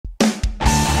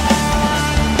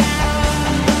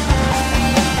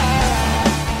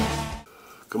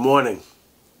Good morning.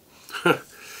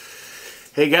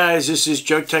 Hey guys, this is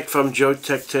JoeteckTips from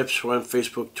JoeteckTips. We're on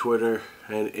Facebook, Twitter,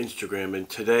 and Instagram. And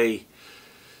today,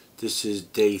 this is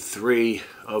day 3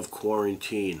 of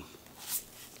quarantine.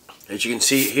 As you can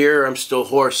see here, I'm still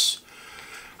hoarse.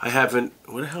 I haven't...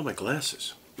 Where the hell are my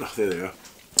glasses? Oh, there they are.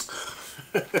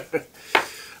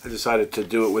 I decided to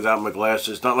do it without my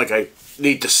glasses. Not like I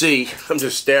need to see. I'm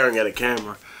just staring at a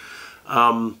camera.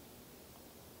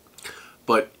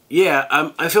 But yeah,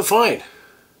 I feel fine.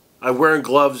 I'm wearing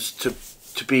gloves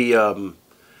to be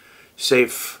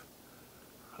safe.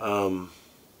 I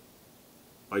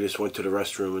just went to the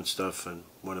restroom and stuff, and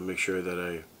want to make sure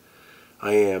that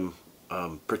I am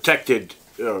protected,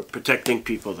 protecting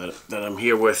people that I'm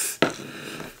here with.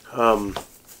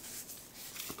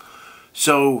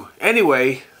 So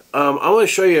anyway, I want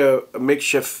to show you a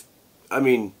makeshift. I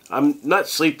mean, I'm not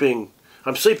sleeping.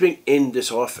 I'm sleeping in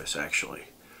this office actually.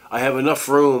 I have enough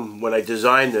room when I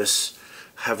designed this.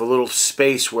 Have a little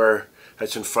space where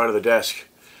that's in front of the desk,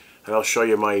 and I'll show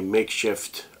you my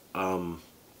makeshift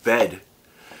bed.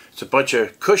 It's a bunch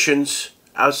of cushions,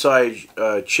 outside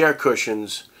chair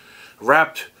cushions,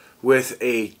 wrapped with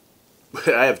I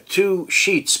have 2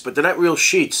 sheets, but they're not real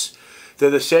sheets. They're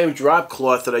the same drop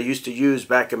cloth that I used to use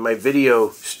back in my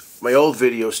old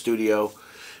video studio,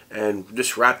 and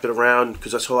just wrapped it around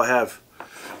because that's all I have.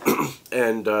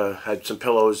 And had some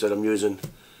pillows that I'm using,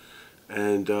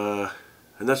 and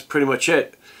that's pretty much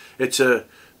it. It's a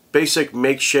basic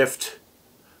makeshift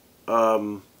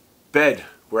bed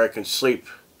where I can sleep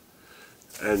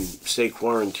and stay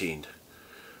quarantined.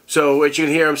 So as you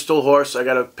can hear, I'm still hoarse. I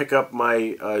got to pick up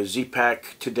my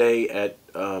Z-Pack today at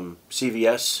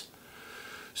CVS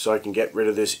so I can get rid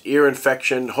of this ear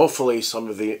infection. Hopefully some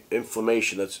of the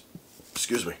inflammation that's,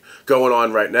 excuse me, going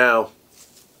on right now.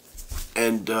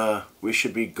 And we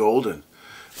should be golden.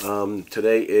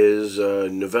 Today is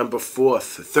November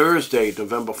 4th, Thursday,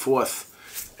 November 4th,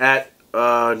 at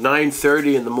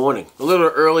 9:30 in the morning. A little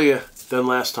earlier than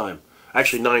last time.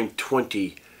 Actually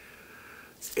 9:20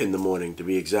 in the morning to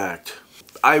be exact.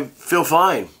 I feel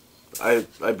fine. I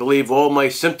believe all my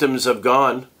symptoms have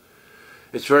gone.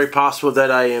 It's very possible that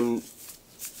I am,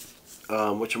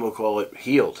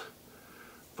 healed.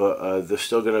 But there's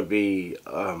still going to be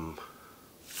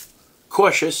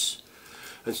cautious,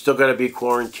 and still got to be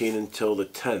quarantined until the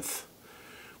 10th,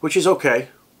 which is okay.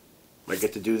 I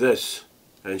get to do this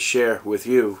and share with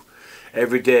you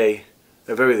every day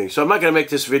of everything. So I'm not going to make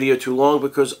this video too long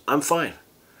because I'm fine.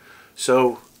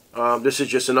 So this is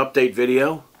just an update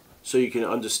video so you can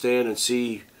understand and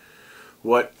see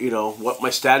what my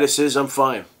status is. I'm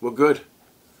fine. We're good.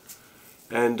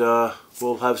 And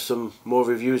we'll have some more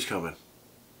reviews coming.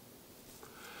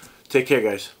 Take care,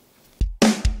 guys.